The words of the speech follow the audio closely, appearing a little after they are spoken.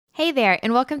Hey there,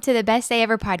 and welcome to the Best Day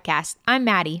Ever podcast. I'm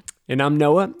Maddie. And I'm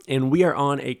Noah, and we are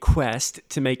on a quest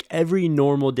to make every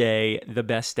normal day the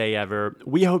best day ever.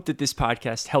 We hope that this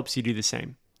podcast helps you do the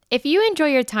same. If you enjoy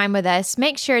your time with us,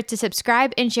 make sure to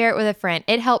subscribe and share it with a friend.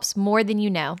 It helps more than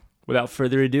you know. Without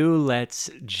further ado,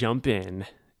 let's jump in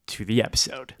to the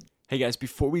episode. Hey guys,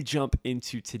 before we jump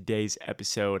into today's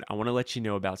episode, I want to let you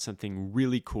know about something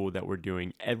really cool that we're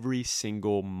doing every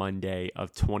single Monday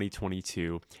of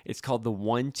 2022. It's called the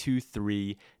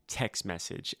 123 text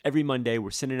message. Every Monday,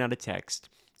 we're sending out a text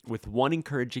with one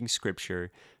encouraging scripture,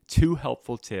 2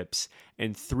 helpful tips,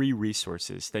 and 3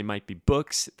 resources. They might be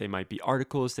books, they might be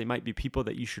articles, they might be people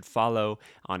that you should follow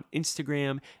on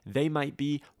Instagram, they might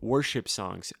be worship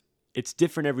songs. It's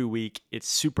different every week. It's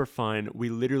super fun. We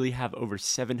literally have over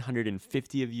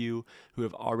 750 of you who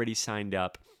have already signed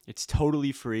up. It's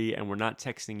totally free, and we're not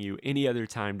texting you any other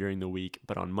time during the week,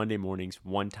 but on Monday mornings,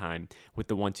 one time with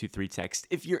the 123 text.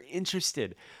 If you're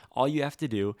interested, all you have to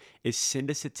do is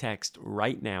send us a text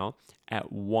right now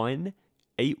at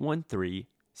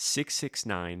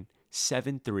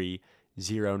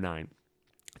 1-813-669-7309.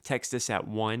 Text us at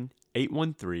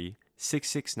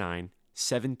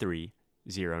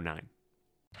 1-813-669-7309.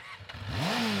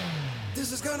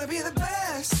 This is gonna be the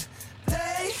best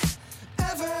day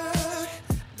ever.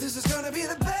 This is gonna be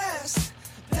the best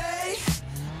day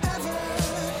ever.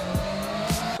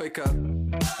 Wake up,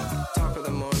 top of the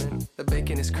morning. The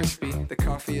bacon is crispy, the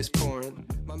coffee is pouring.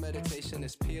 My meditation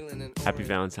is peeling and Happy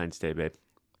Valentine's Day, babe.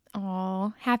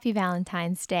 Oh, happy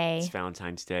Valentine's Day. It's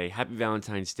Valentine's Day. Happy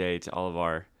Valentine's Day to all of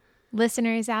our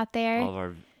Listeners out there.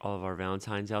 all of our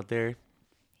Valentines out there.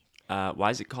 Why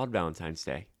is it called Valentine's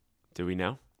Day? Do we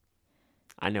know?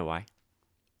 I know why.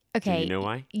 Okay. Do you know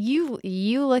why? You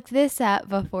looked this up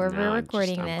before No, we're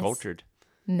recording this. I'm cultured.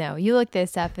 No, you looked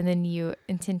this up and then you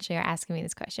intentionally are asking me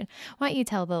this question. Why don't you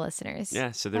tell the listeners?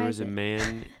 Yeah, so there Why was is a it-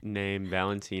 man named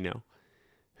Valentino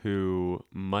who,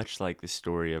 much like the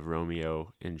story of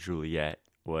Romeo and Juliet,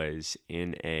 was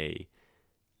in a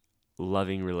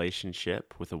loving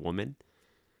relationship with a woman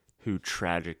who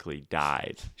tragically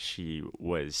died. She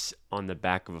was on the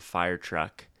back of a fire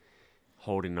truck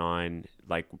holding on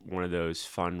like one of those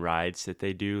fun rides that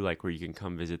they do, like where you can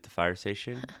come visit the fire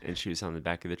station. And she was on the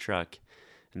back of the truck.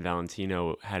 And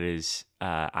Valentino had his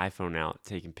iPhone out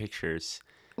taking pictures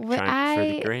What trying for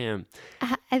the gram.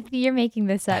 You're making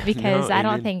this up because No, I and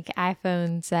don't then- think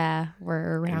iPhones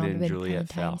were around then when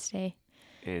Juliet Valentine's Day.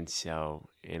 And so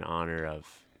in honor of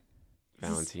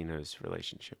Valentino's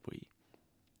relationship, we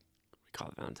call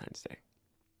it Valentine's Day.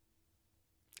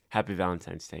 Happy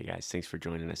Valentine's Day, guys. Thanks for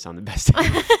joining us on the Best Day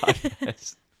Ever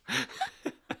podcast.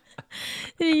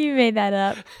 You made that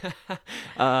up.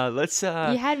 Let's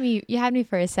You had me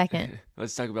for a second.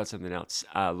 let's talk about something else.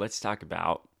 Let's talk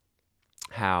about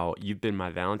how you've been my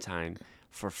Valentine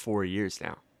for 4 years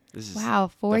now. This is Wow,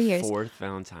 4 the years. 4th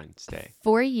Valentine's Day.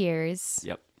 4 years.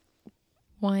 Yep.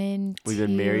 1, We've 2,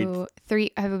 been married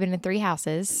 3. I've been in 3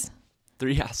 houses.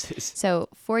 3 houses. So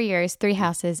 4 years, 3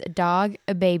 houses, a dog,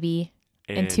 a baby,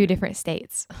 and 2 different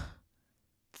states.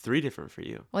 3 different for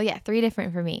you. Well, yeah, 3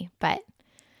 different for me, but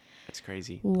That's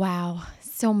crazy. wow,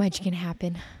 so much can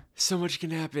happen. So much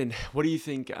can happen. What do you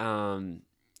think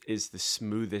is the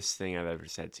smoothest thing I've ever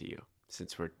said to you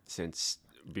since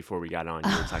before we got on?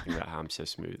 You were talking about how I'm so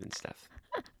smooth and stuff.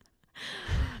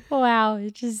 Wow, you're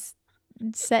just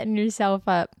setting yourself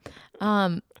up.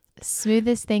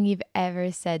 Smoothest thing you've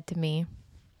ever said to me.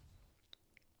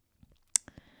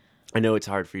 I know it's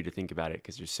hard for you to think about it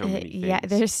because there's so many things. Yeah,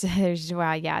 there's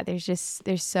wow, yeah,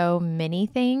 there's so many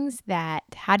things that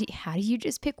how do you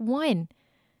just pick one?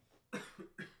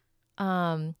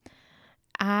 I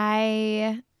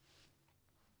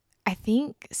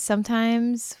think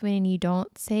sometimes when you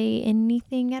don't say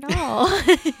anything at all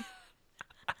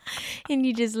and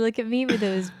you just look at me with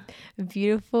those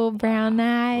beautiful brown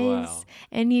eyes Wow.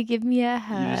 and you give me a You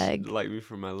hug. just like me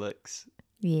for my looks.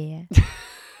 Yeah.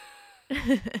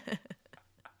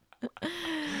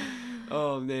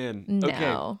 Oh man.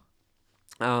 No.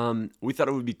 Okay. We thought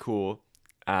it would be cool.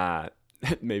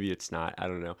 Maybe it's not. I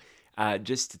don't know.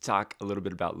 Just to talk a little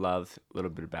bit about love, a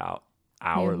little bit about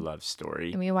our love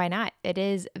story. I mean, why not? It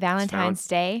is Valentine's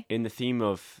Day. In the theme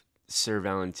of Sir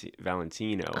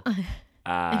Valentino,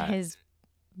 His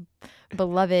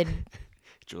beloved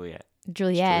Juliet.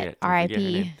 Juliet,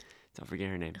 R.I.P. Don't forget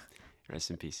her name. Rest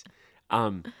in peace.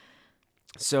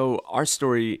 So our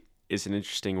story is an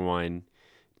interesting one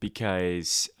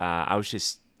because I'm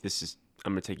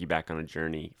going to take you back on a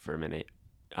journey for a minute.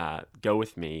 Go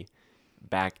with me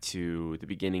back to the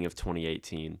beginning of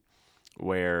 2018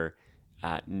 where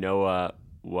Noah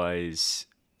was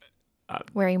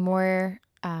wearing more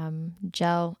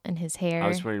gel in his hair, I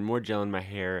was wearing more gel in my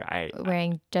hair.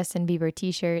 wearing Justin Bieber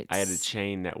t-shirts. I had a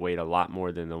chain that weighed a lot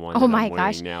more than the one Oh that my I'm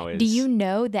wearing gosh. now. Do you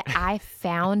know that I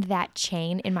found that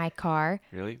chain in my car?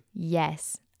 Really?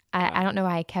 Yes. I don't know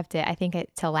why I kept it. I think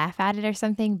to laugh at it or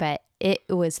something, but it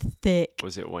was thick.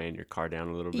 Was it weighing your car down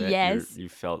a little bit? Yes. You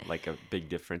felt like a big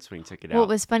difference when you took it Well, out? it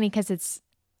was funny because it's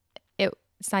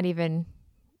not even,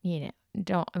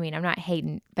 I'm not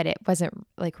hating, but it wasn't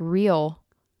like real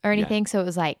or anything. So it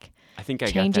was like, I think I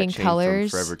changing got that chain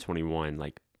colors. from Forever 21,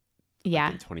 like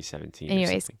yeah. in 2017 or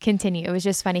Anyways, something. continue. It was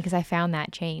just funny because I found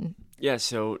that chain. Yeah,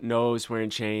 so Noah was wearing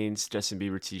chains, Justin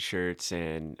Bieber t-shirts,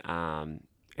 and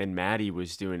Maddie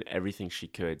was doing everything she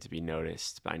could to be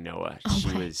noticed by Noah.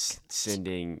 She was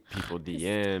sending people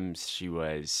DMs. She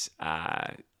was,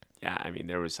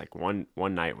 there was like one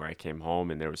night where I came home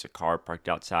and there was a car parked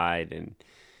outside, and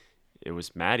it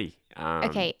was Maddie.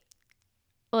 Okay,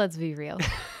 let's be real.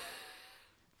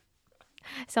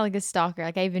 Sound like a stalker.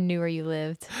 Like I even knew where you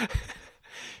lived.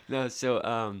 No,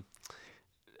 so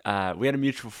we had a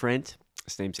mutual friend.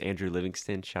 His name's Andrew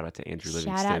Livingston. Shout out to Andrew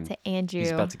Livingston. Shout out to Andrew.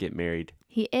 He's about to get married.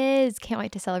 He is. Can't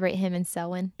wait to celebrate him in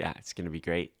Selwyn. Yeah, it's gonna be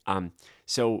great.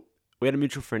 So we had a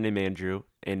mutual friend named Andrew,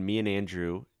 and me and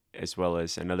Andrew, as well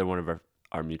as another one of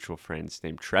our mutual friends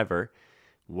named Trevor,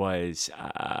 we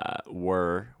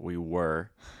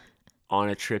were on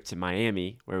a trip to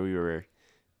Miami where we were,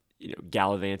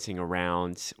 gallivanting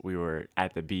around. We were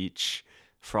at the beach,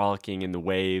 frolicking in the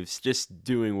waves, just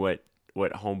doing what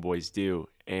homeboys do.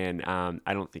 And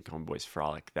I don't think homeboys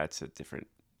frolic. That's a different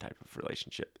type of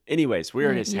relationship. Anyways, we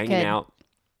were just hanging out,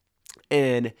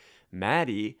 and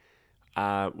Maddie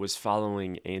was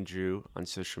following Andrew on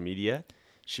social media.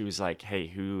 She was like, "Hey,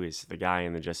 who is the guy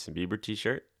in the Justin Bieber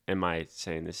t-shirt?" Am I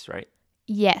saying this right?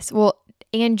 Yes. Well,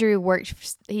 Andrew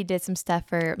he did some stuff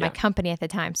for my company at the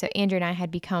time. So Andrew and I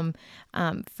had become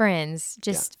friends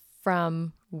just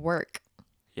from work.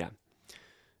 Yeah.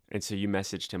 And so you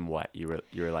messaged him what? You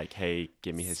were like, "Hey,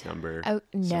 give me his number." Oh,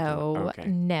 no. Okay.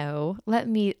 No. Let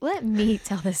me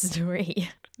tell this story.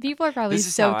 People are probably This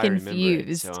is so how I remember it,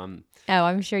 confused. so Oh,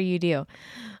 I'm sure you do.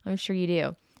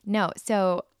 No,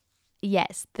 so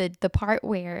yes, the part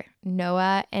where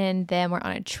Noah and them were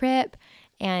on a trip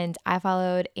and I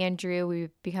followed Andrew,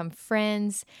 we've become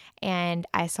friends, and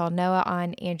I saw Noah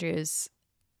on Andrew's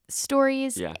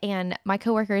stories. Yeah. And my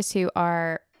coworkers, who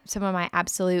are some of my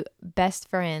absolute best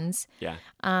friends,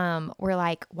 were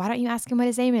like, "Why don't you ask him what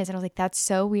his name is?" And I was like, "That's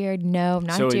so weird. No, I'm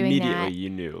not so doing that." immediately you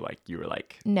knew, like you were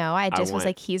like, No, I just was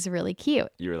like, "He's really cute."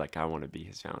 you were like, "I want to be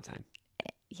his Valentine."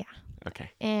 Yeah. Okay.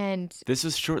 And This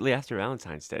was shortly after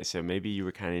Valentine's Day, so maybe you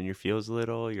were kind of in your feels a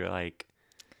little. You're like,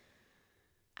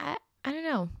 I don't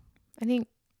know. I think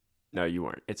no, you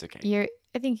weren't. It's okay.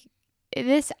 I think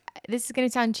this is gonna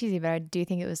sound cheesy, but I do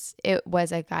think it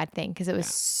was a God thing, because it was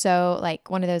so like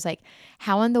one of those like,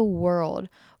 how in the world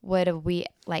would have we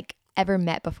like ever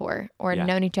met before or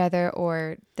known each other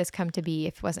or this come to be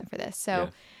if it wasn't for this? So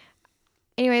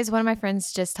anyways, one of my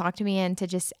friends just talked me into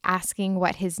just asking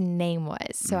what his name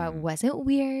was. So I wasn't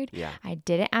weird. Yeah. I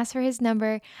didn't ask for his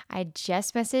number. I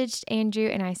just messaged Andrew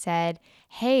and I said,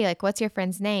 "Hey, like, what's your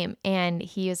friend's name?" And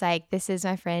he was like, "This is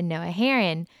my friend Noah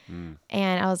Heron."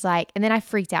 And I was like, and then I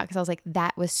freaked out because I was like,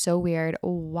 that was so weird.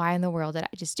 Why in the world did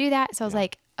I just do that? So I was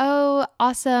like, "Oh,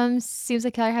 awesome. Seems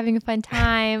like y'all are having a fun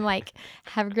time. Like,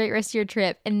 have a great rest of your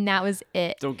trip." And that was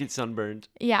it. Don't get sunburned.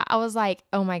 Yeah, I was like,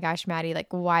 "Oh my gosh, Maddie, like,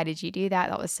 why did you do that?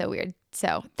 That was so weird."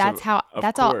 So that's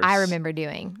all I remember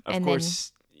doing. Of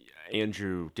course,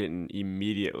 Andrew didn't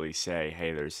immediately say,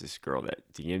 "Hey, there's this girl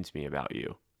that DM'd me about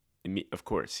you." Of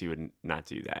course, he would not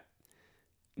do that.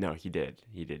 No, he did.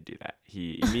 He did do that.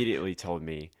 He immediately told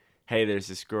me, "Hey, there's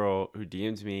this girl who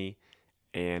DM'd me,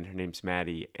 and her name's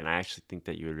Maddie, and I actually think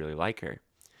that you would really like her."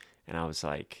 And I was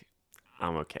like,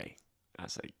 "I'm okay." I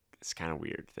was like, "It's kind of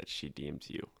weird that she DMs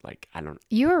you. Like, I don't."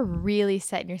 You were really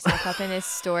setting yourself up in this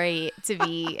story to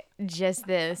be just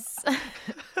this.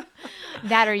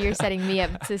 That, or you're setting me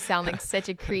up to sound like such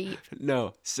a creep.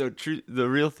 No. So the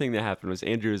real thing that happened was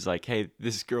Andrew was like, "Hey,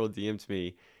 this girl DM'd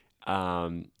me,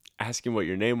 asking what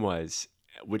your name was,"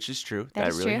 which is true. That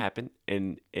is really true. happened.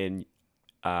 And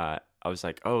I was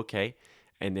like, "Oh, okay."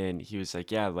 And then he was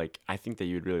like, "Yeah, like, I think that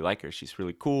you would really like her. She's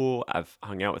really cool. I've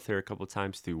hung out with her a couple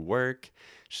times through work.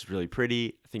 She's really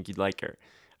pretty. I think you'd like her."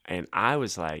 And I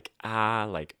was like,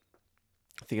 like,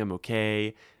 I think I'm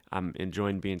okay. I'm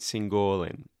enjoying being single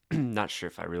and not sure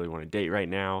if I really want to date right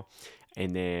now.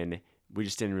 And then we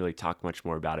just didn't really talk much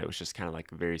more about it. It was just kind of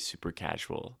like a very super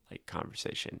casual like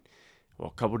conversation. Well,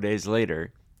 a couple days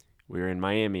later, we were in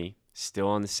Miami, still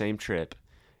on the same trip,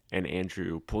 and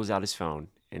Andrew pulls out his phone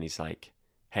and he's like,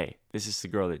 hey, this is the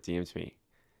girl that DMs me.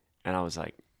 And I was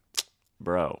like,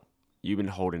 bro, you've been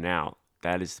holding out.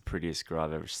 That is the prettiest girl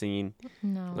I've ever seen.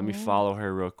 No. Let me follow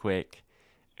her real quick.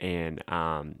 And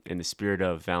in the spirit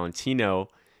of Valentino,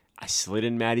 I slid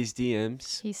in Maddie's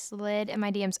DMs. He slid in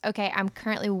my DMs. Okay, I'm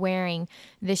currently wearing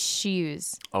the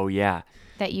shoes Oh, yeah.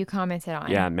 that you commented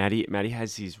on. Yeah, Maddie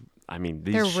has these. I mean,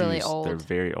 these They're shoes, really old. they're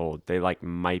very old. They like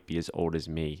might be as old as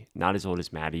me. Not as old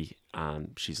as Maddie.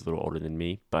 She's a little older than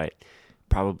me, but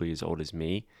probably as old as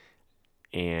me.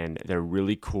 And they're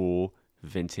really cool,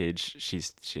 vintage. She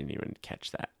didn't even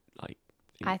catch that. Like,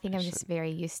 I think I'm just very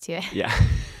used to it. yeah.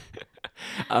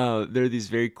 They're these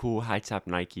very cool high top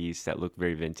Nikes that look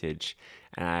very vintage.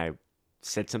 And I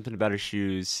said something about her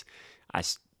shoes. I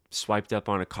swiped up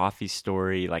on a coffee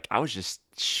story. Like, I was just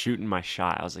shooting my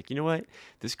shot. I was like, you know what?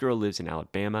 This girl lives in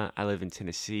Alabama. I live in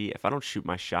Tennessee. If I don't shoot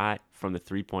my shot from the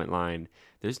 3-point line,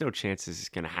 there's no chance this is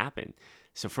going to happen.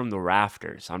 So from the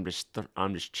rafters, I'm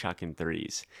just chucking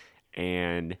threes.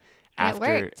 And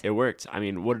after it worked. I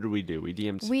mean, what did we do? We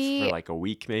DM'd for like a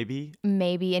week maybe.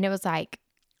 Maybe, and it was like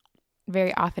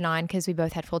very off and on because we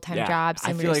both had full-time jobs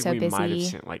and we were so busy. I feel like we might have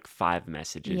sent like 5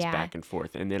 messages back and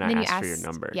forth, and then I asked for your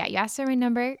number. Yeah, you asked for my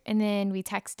number, and then we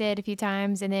texted a few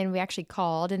times, and then we actually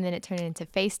called, and then it turned into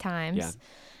FaceTimes. Yeah.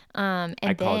 And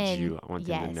I called you. I want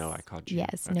them to know I called you.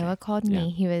 Yes, okay. Noah called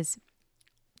me. Yeah.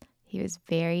 He was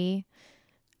very,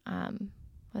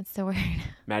 what's the word?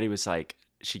 Maddie was like,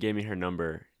 she gave me her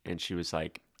number, and she was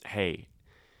like, "Hey,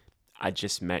 I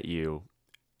just met you.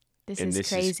 This is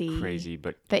crazy,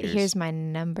 but here's my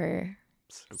number.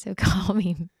 So call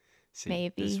me, see,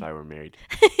 maybe. This is why we're married."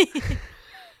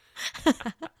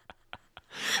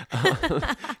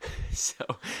 So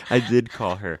I did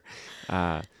call her.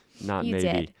 Not you maybe.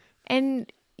 Did.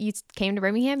 And you came to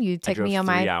Birmingham. You took me on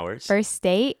my first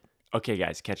date. Okay,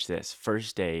 guys, catch this.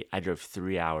 First date, I drove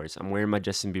 3 hours. I'm wearing my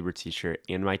Justin Bieber t-shirt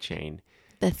and my chain.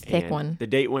 The thick one. The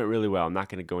date went really well. I'm not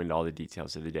going to go into all the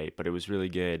details of the date, but it was really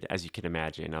good. As you can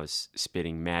imagine, I was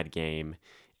spitting mad game,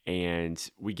 and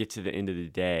we get to the end of the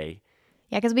day.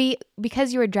 Yeah,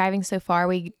 because you were driving so far,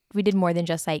 we did more than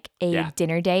just like a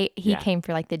dinner date. He came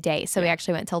for like the day. So we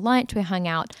actually went to lunch. We hung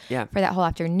out for that whole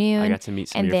afternoon. I got to meet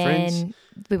some of your friends. And then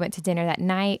we went to dinner that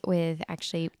night with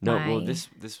actually this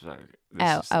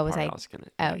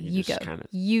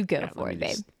you go for it,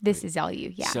 babe. This is all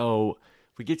you. Yeah. So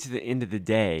we get to the end of the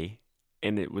day,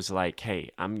 and it was like, hey,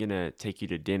 I'm going to take you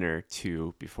to dinner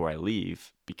too before I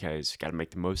leave because got to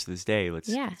make the most of this day. Let's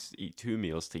eat 2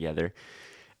 meals together.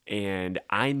 And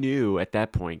I knew at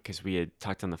that point, because we had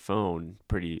talked on the phone a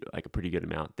pretty good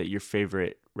amount, that your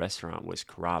favorite restaurant was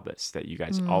Carrabba's, that you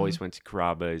guys always went to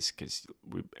Carrabba's because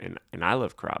and I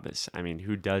love Carrabba's. I mean,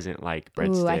 who doesn't like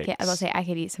breadsticks? I was going to say, I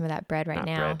could eat some of that bread right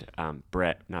now. Not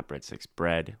breadsticks,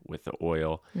 bread with the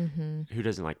oil. Mm-hmm. Who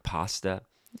doesn't like pasta?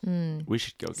 We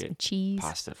should go get cheese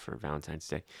pasta for Valentine's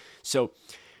Day. So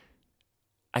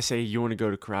I say, you want to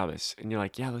go to Carrabba's? And you're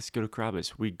like, yeah, let's go to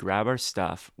Carrabba's. We grab our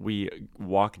stuff. We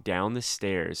walk down the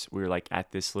stairs. We were like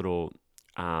at this little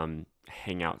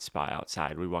hangout spot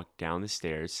outside. We walk down the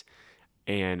stairs.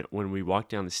 And when we walk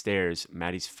down the stairs,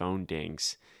 Maddie's phone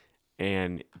dings.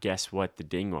 And guess what the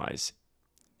ding was?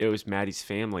 It was Maddie's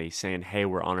family saying, hey,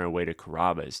 we're on our way to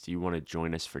Carrabba's. Do you want to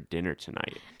join us for dinner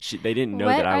tonight? They didn't know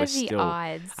that I was still. What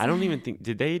are the odds? I don't even think.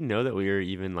 Did they know that we were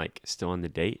even like still on the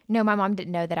date? No, my mom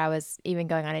didn't know that I was even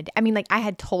going on a date. I mean, like I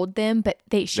had told them, but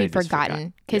she'd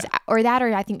forgotten because, or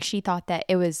I think she thought that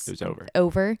it was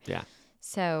over. Yeah.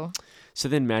 So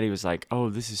then Maddie was like,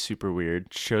 oh, this is super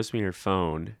weird. Shows me her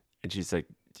phone, and she's like,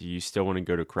 do you still want to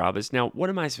go to Carrabba's? Now, what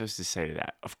am I supposed to say to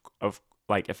that?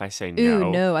 Like if I say no,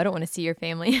 ooh, no, I don't want to see your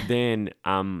family. Then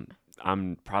I'm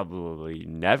probably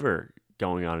never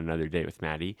going on another date with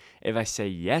Maddie. If I say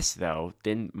yes, though,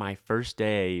 then my first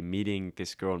day meeting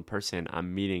this girl in person,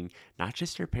 I'm meeting not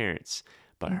just her parents,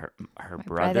 but her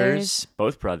brothers,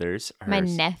 both brothers, my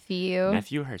nephew,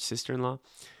 her sister-in-law.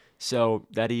 So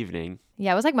that evening,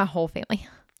 yeah, it was like my whole family.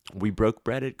 We broke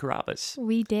bread at Carrabba's.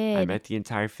 We did. I met the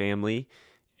entire family.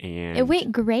 And it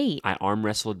went great. I arm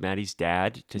wrestled Maddie's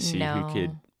dad to see who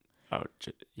could. Oh,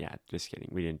 just kidding.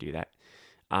 We didn't do that.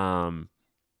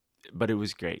 But it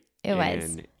was great. It was.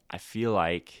 And I feel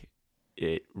like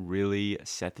it really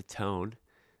set the tone,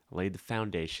 laid the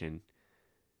foundation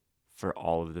for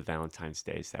all of the Valentine's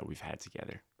Days that we've had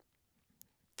together.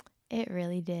 It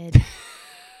really did.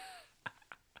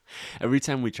 Every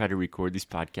time we try to record these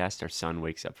podcasts, our son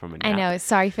wakes up from a nap. I know.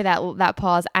 Sorry for that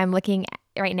pause. I'm looking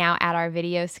right now at our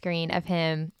video screen of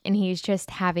him, and he's just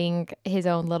having his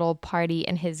own little party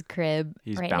in his crib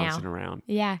right now. He's bouncing around.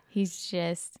 Yeah, he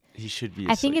should be asleep.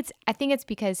 I think it's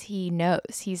because he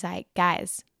knows. He's like,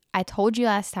 guys, I told you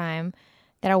last time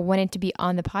that I wanted to be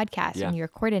on the podcast Yeah. when you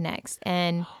recorded next.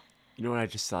 And You know what I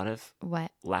just thought of?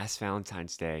 what? Last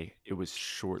Valentine's Day, it was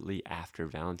shortly after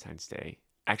Valentine's Day.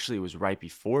 Actually, it was right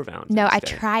before Valentine's No,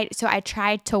 Day. I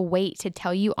tried to wait to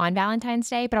tell you on Valentine's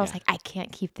Day, but I was Yeah. like, I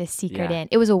can't keep this secret Yeah. in.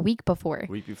 It was a week before.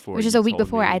 Week before. It was just you a week told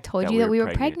before me I told you that we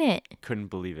were pregnant. Couldn't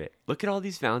believe it. Look at all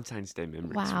these Valentine's Day memories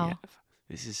we Wow. have.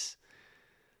 This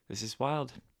is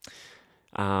wild.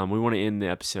 We want to end the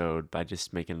episode by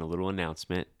just making a little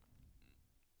announcement.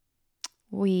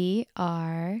 We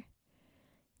are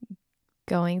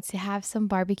going to have some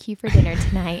barbecue for dinner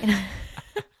tonight.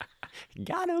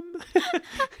 Got him.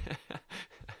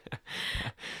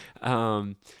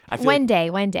 I feel One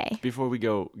like day. before we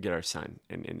go get our son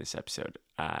in this episode,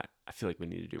 I feel like we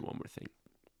need to do one more thing.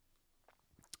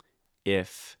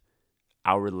 If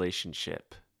our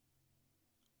relationship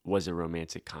was a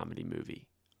romantic comedy movie,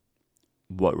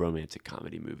 what romantic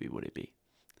comedy movie would it be?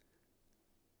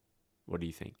 What do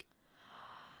you think?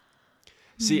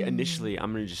 See, initially, I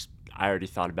already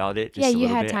thought about it. Just Yeah, a you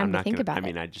little had bit. time I'm to not think gonna, about I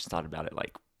mean, it. I just thought about it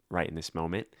like right in this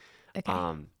moment. Okay.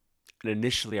 And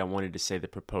initially, I wanted to say The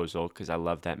Proposal because I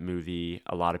love that movie.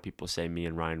 A lot of people say me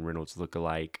and Ryan Reynolds look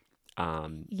alike.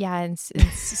 Yeah, and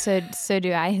so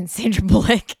do I and Sandra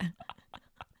Bullock.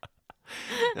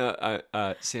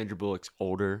 Sandra Bullock's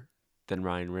older than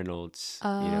Ryan Reynolds, so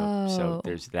Oh.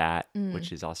 there's that,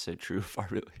 which is also true of our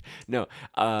no.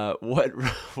 What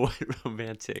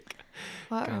romantic?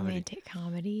 What Comedy. romantic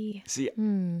comedy? See,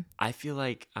 I feel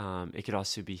like it could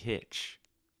also be Hitch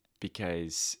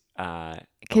because a lot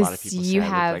of 'Cause people you say I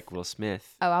look have- like Will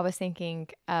Smith. Oh, I was thinking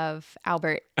of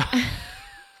Albert.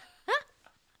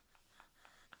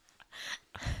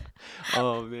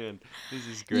 Oh man, this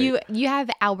is great. You have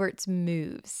Albert's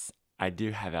moves. I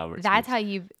do have Albert. That's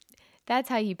Smith.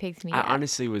 how you picked me I up.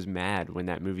 honestly was mad when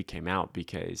that movie came out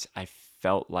because I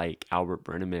felt like Albert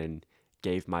Brenneman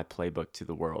gave my playbook to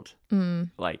the world.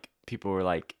 Like people were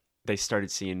like, they started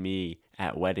seeing me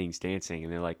at weddings dancing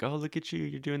and they're like, oh, look at you.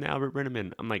 You're doing the Albert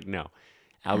Brenneman. I'm like, no,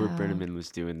 Albert Brenneman was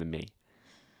doing the me,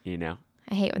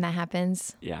 I hate when that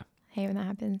happens. Yeah. I hate when that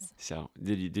happens. So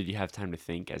did you have time to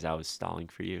think as I was stalling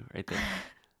for you right there?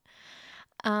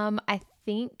 I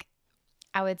think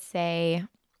I would say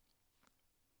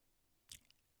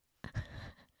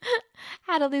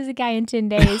How to Lose a Guy in 10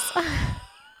 Days.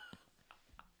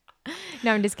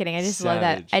 No, I'm just kidding. I just love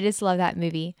that. Savage. I just love that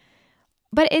movie.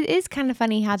 But it is kind of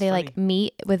funny how It's they funny. like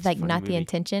meet with like funny not the movie.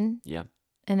 intention, Yeah.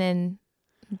 and then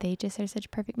they just are such a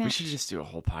perfect We match. should just do a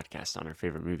whole podcast on our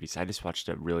favorite movies. I just watched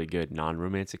a really good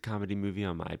non-romantic comedy movie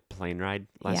on my plane ride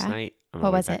last Yeah? night. On my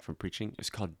What way was back it? from preaching. It was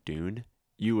called Dune.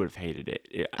 You would have hated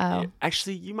it. Oh.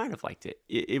 Actually, you might have liked it.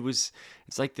 It's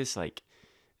like this like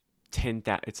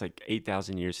 10,000. It's like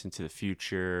 8,000 years into the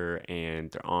future, and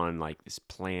they're on like this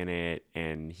planet,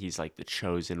 and he's like the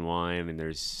chosen one, and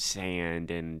there's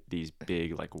sand and these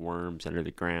big like worms under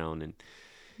the ground, and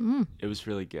it was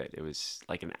really good. It was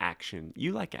like an action.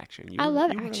 You like action. I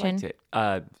love you would've action. liked it.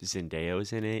 Zendaya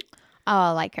was in it. Oh,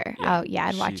 I like her. Oh, yeah,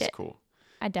 I'd watch she's it. Cool.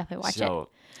 I'd definitely watch it. So,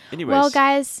 anyways, Well,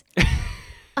 guys,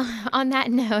 on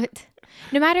that note,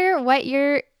 no matter what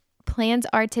your plans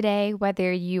are today,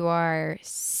 whether you are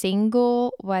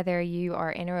single, whether you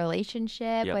are in a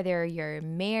relationship, Yep. whether you're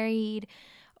married,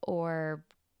 or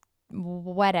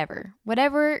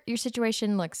whatever your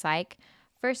situation looks like,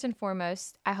 first and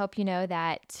foremost, I hope you know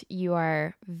that you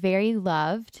are very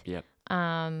loved. Yep.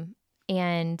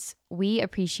 And we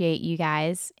appreciate you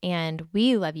guys, and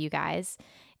we love you guys,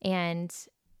 and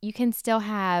you can still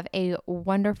have a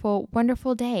wonderful,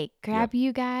 wonderful day. Grab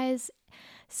you guys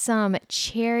some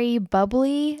cherry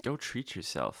bubbly. Go treat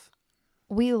yourself.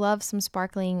 We love some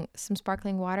sparkling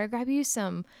water. Grab you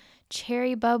some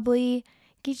cherry bubbly.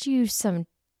 Get you some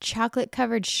chocolate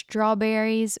covered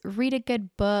strawberries. Read a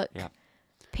good book. Yeah.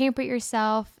 Pamper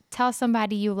yourself. Tell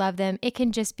somebody you love them. It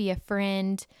can just be a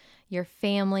friend, your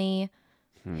family,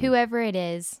 whoever it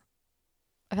is.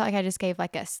 I felt like I just gave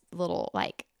like a little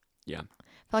like. Yeah. I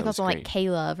feel like I was was on like great.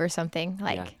 K-Love or something.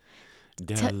 Like,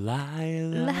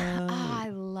 Delilah. I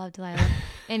love Delilah.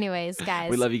 Anyways, guys.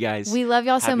 We love you guys. We love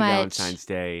y'all so Happy much. Valentine's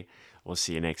Day. We'll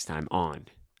see you next time on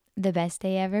The Best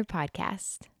Day Ever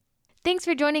podcast. Thanks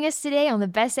for joining us today on the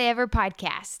Best Day Ever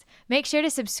podcast. Make sure to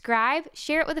subscribe,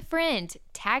 share it with a friend,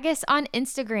 tag us on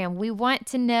Instagram. We want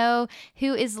to know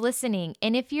who is listening.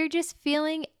 And if you're just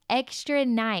feeling extra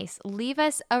nice, leave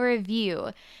us a review.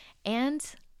 And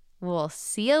we'll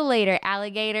see you later,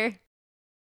 alligator.